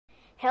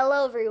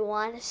Hello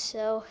everyone,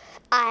 so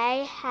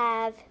I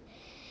have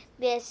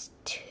this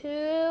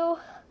 2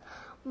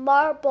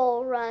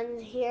 marble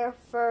runs here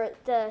for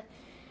the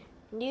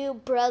new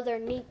brother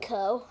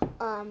Nico.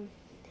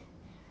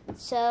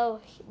 So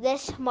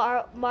this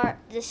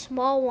the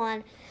small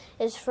one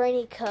is for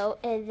Nico,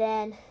 and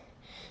then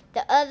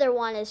the other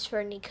one is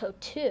for Nico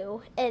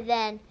too, and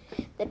then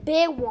the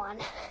big one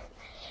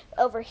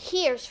over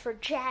here is for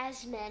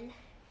Jasmine.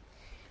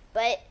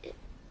 But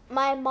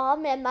my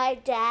mom and my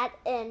dad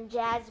and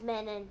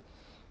Jasmine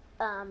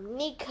and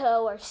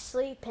Nico are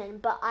sleeping,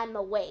 but I'm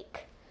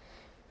awake.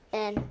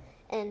 And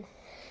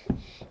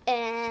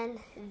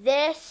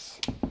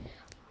this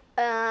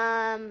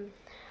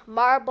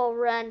marble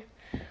run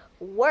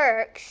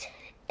works,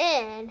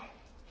 and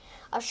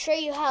I'll show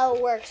you how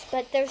it works.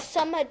 But there's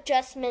some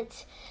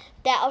adjustments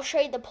that I'll show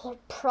you the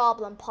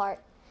problem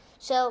part.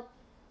 So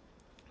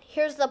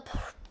here's the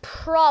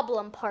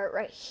problem part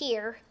right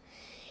here.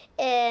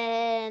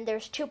 And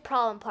there's 2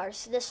 problem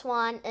parts, this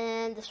one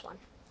and this one.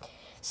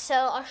 So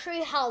I'll show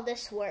you how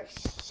this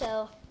works.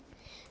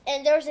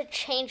 And there's a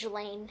change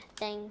lane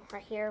thing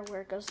right here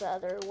where it goes the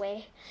other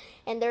way.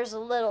 And there's a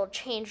little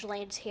change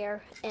lanes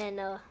here and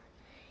a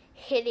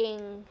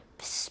hitting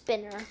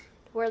spinner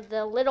where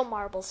the little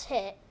marbles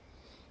hit.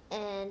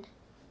 And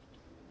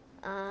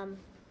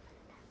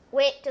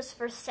wait just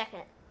for a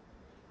second.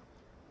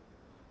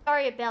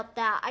 Sorry about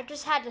that. I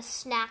just had a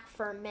snack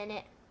for a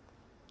minute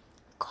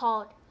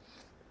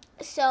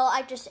So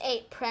I just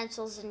ate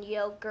pretzels and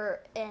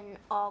yogurt and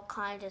all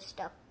kinds of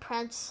stuff.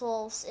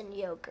 Pretzels and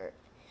yogurt.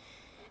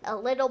 A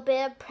little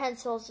bit of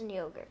pretzels and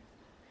yogurt.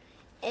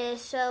 And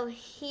so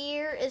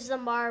here is the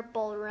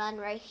marble run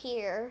right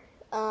here.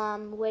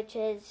 Which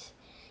is,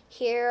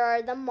 here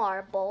are the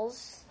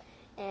marbles.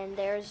 And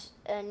there's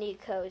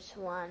Nico's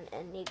one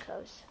and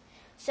Nico's.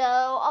 So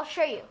I'll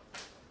show you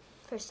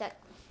for a sec.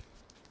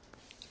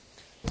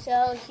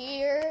 So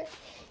here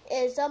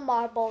is a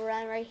marble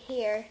run right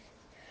here,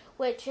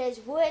 which is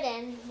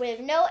wooden with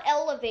no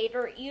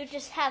elevator. You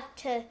just have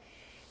to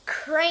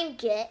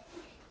crank it,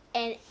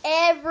 and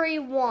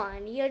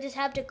you just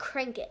have to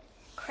crank it.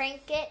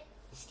 Crank it.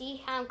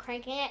 See how I'm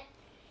cranking it?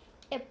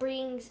 It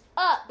brings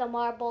up the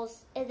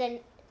marbles, and then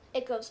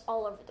it goes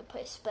all over the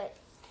place. But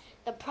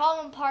the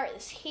problem part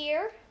is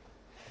here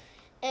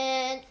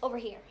and over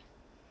here.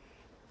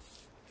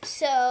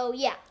 So,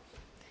 yeah.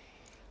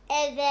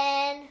 And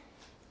then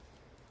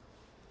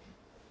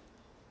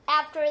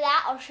after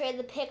that, I'll show you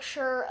the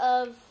picture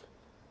of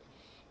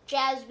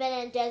Jasmine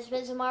and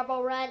Desmond's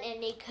marble run and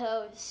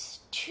Nico's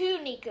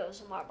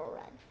marble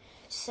run.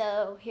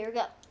 So here we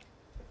go.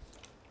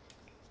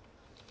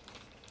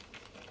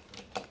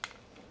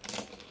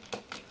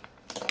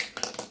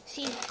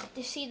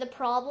 You see the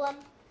problem?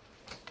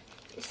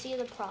 You see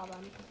the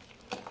problem?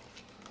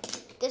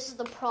 This is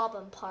the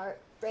problem part,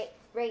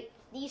 right?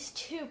 These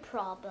 2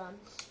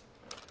 problems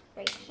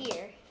right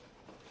here,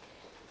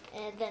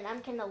 and then I'm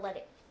gonna let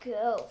it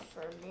go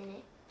for a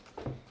minute.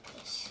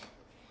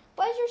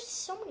 Why is there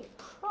so many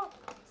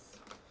problems?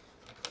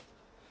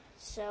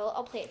 So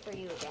I'll play it for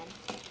you again.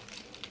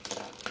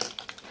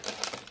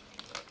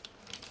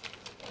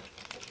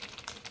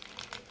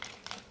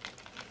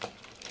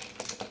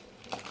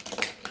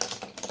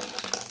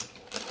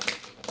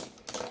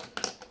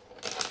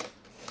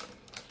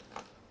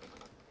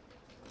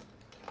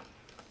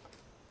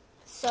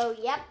 So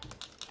yep,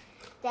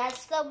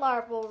 that's the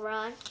marble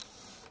run.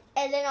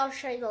 And then I'll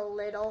show you the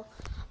little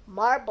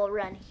marble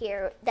run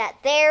here, that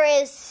there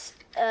is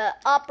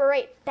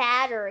operate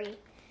battery,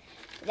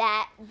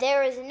 that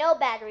there is no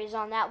batteries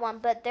on that one,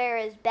 but there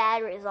is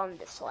batteries on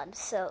this one.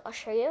 So I'll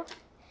show you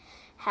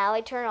how I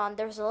turn on.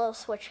 There's a little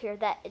switch here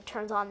that it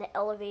turns on the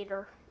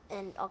elevator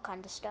and all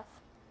kinds of stuff.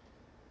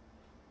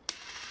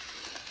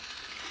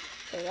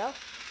 There you go.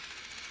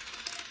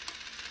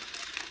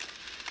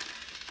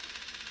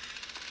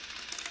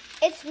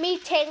 It's me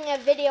taking a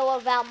video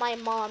about my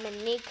mom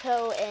and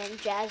Nico and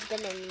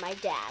Jasmine and my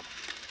dad.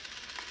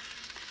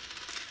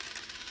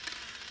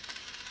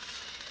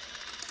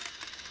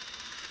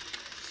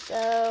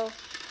 So,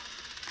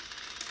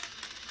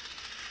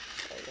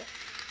 there you go.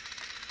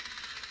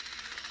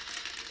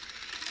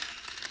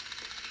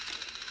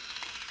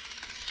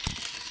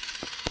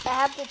 I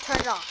have to turn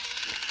it off.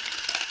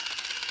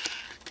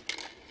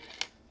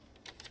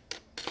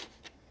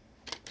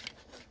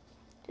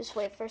 Just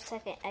wait for a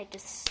second. I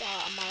just saw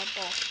a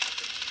marble.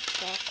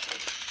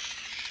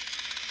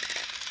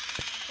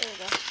 There we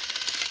go.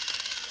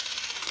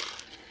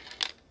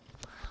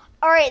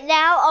 Alright,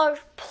 now I'll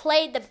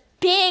play the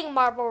big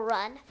marble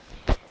run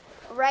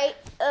right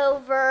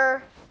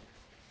over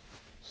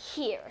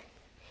here.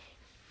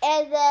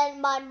 And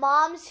then my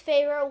mom's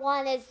favorite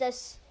one is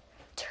this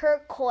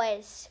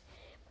turquoise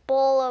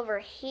bowl over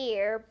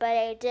here, but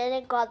I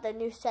didn't got the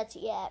new sets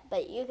yet.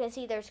 But you can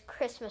see there's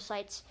Christmas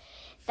lights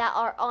that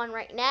are on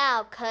right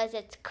now because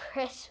it's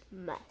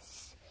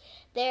Christmas.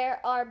 There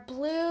are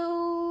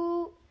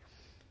blue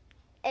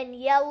and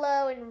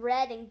yellow and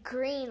red and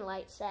green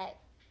lights that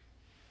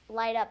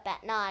light up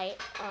at night.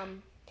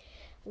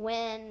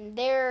 When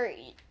they're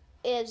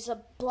is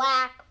a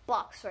black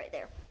box right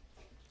there.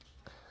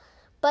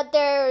 But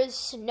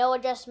there's no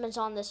adjustments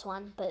on this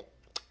one. But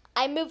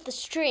I moved the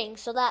string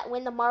so that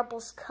when the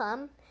marbles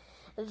come,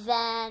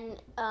 then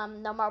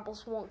the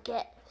marbles won't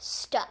get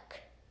stuck.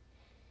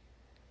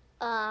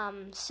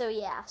 So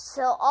yeah,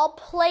 so I'll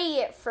play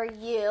it for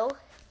you.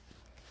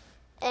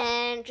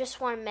 And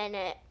just 1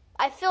 minute.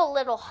 I feel a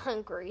little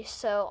hungry,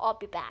 so I'll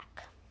be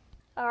back.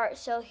 Alright,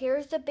 so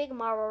here's the big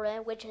marble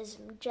run, which is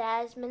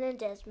Jasmine and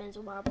Desmond's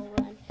marble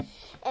run.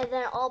 And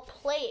then I'll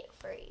play it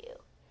for you.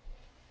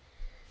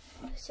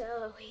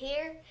 So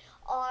here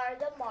are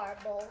the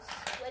marbles,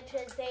 which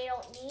is they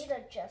don't need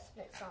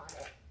adjustments on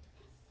it.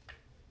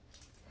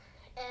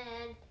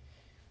 And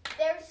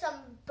there's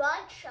some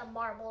bunch of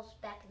marbles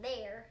back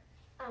there.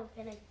 I'm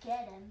gonna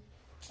get them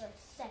for a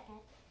second.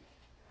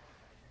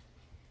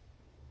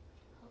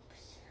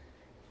 Oops.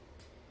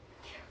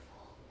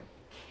 Careful,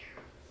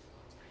 careful,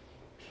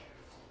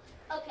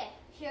 careful. Okay,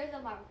 here's the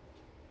marble.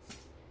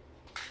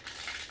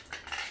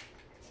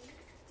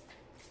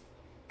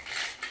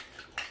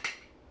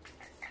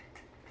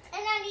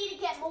 And I need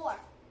to get more.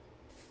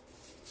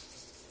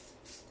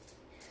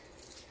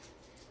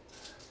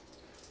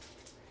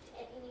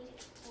 And you need to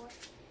get more.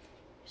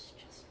 There's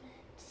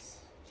adjustments.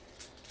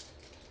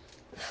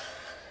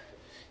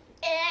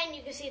 And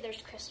you can see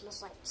there's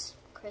Christmas lights.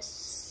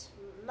 Christmas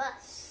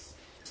lights.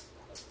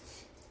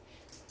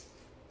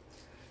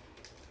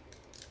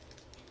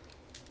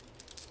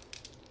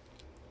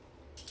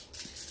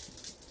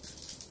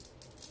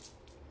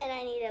 And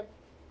I need to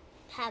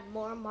have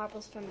more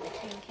marbles from the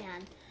tin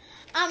can.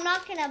 I'm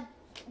not going to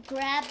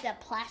grab the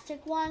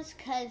plastic ones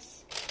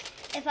because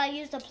if I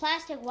use the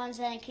plastic ones,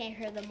 then I can't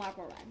hear the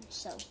marble run.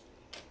 So,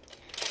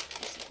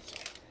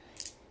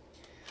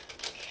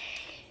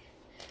 okay.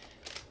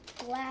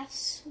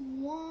 Glass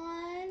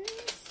ones.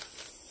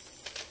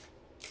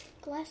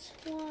 Glass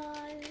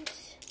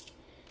ones.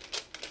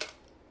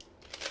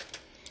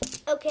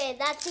 Okay,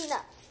 that's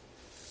enough.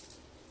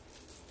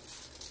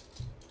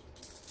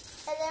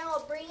 And then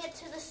I'll bring it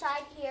to the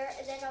side here,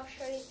 and then I'll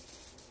show you.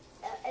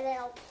 And then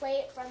I'll play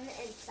it from the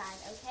inside,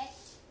 okay?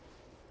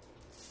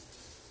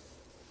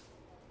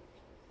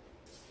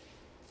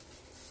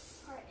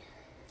 Alright.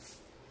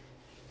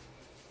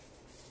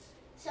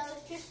 So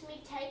it's just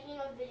me taking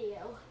a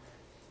video.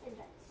 And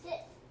that's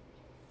it.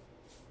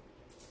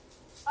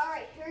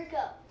 Alright, here we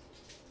go.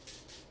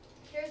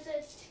 Here's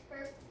a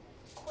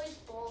turquoise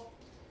bowl.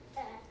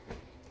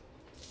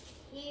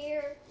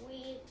 Here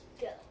we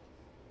go.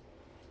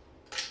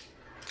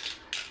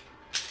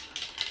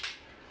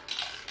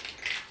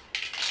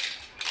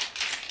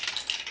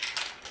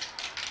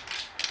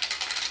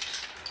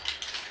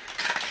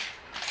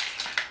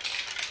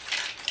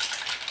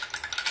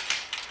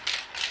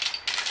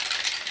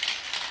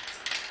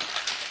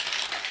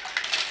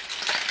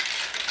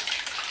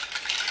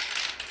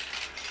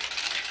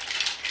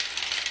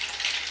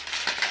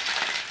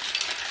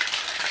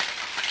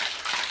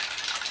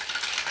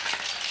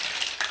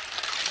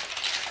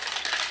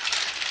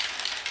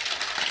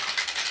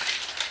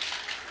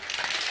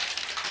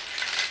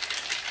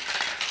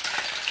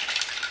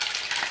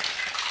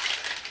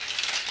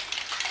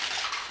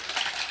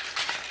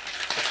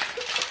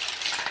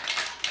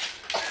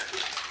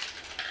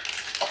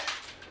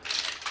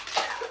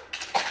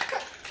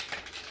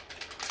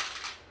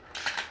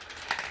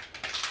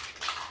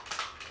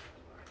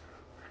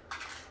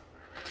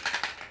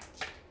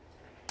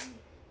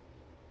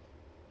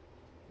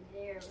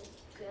 There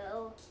we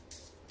go.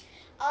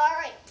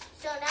 Alright,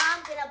 so now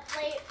I'm going to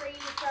play it for you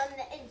from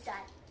the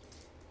inside.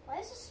 Why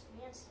is this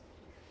man still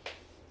here?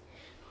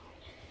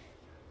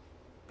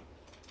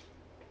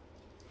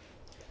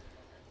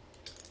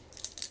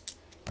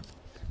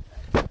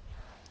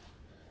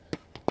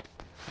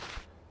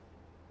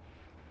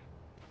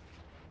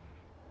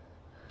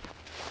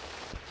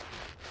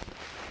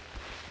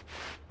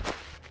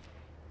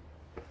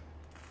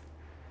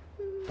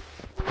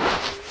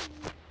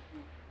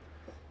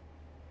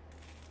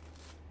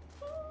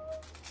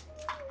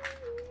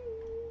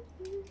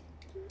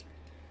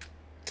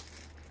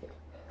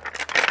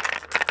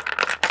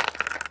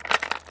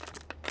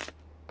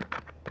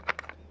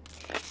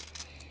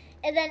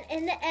 And then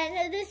in the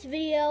end of this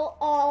video,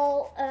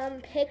 I'll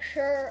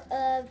picture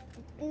of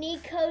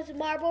Nico's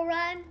marble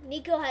run.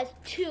 Nico has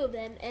 2 of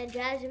them, and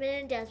Jasmine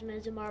and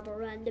Desmond's marble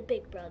run, the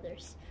big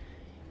brothers.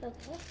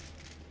 Okay,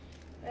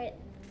 right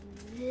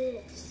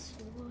this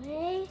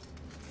way,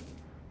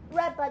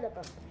 right by the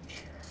bump.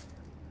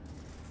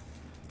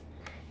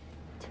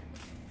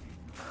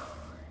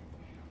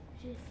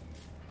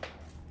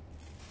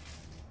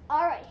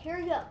 All right, here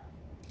we go.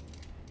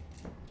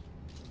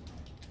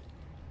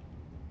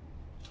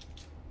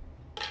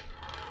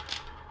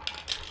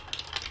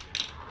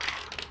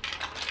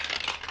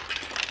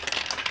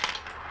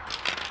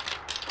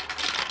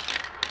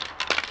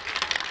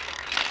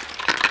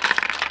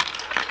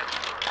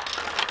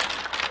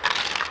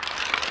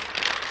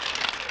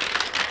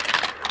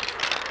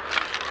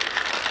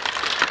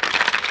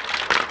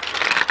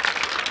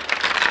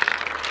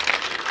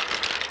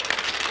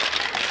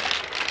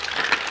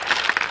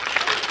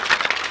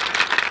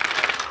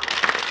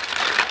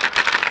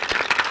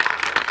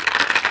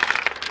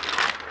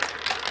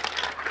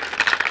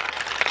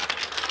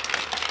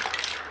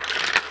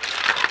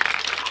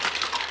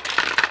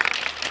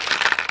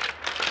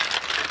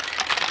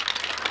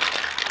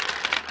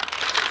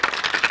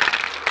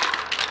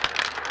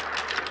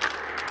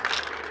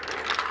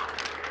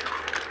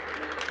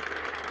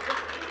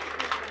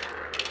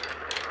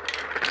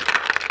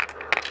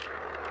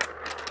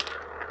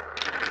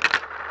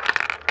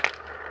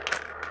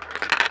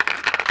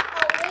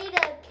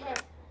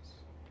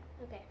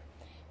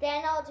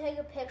 take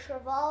a picture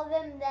of all of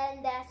them,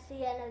 then that's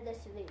the end of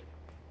this video.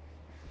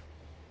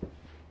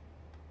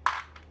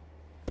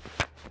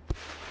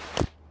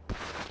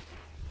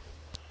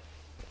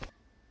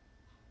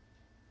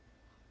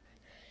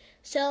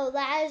 So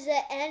that is the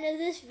end of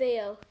this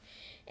video.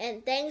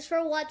 And thanks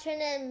for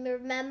watching, and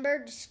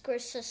remember to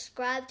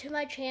subscribe to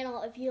my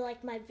channel if you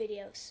like my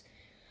videos.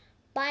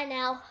 Bye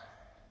now.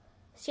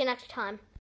 See you next time.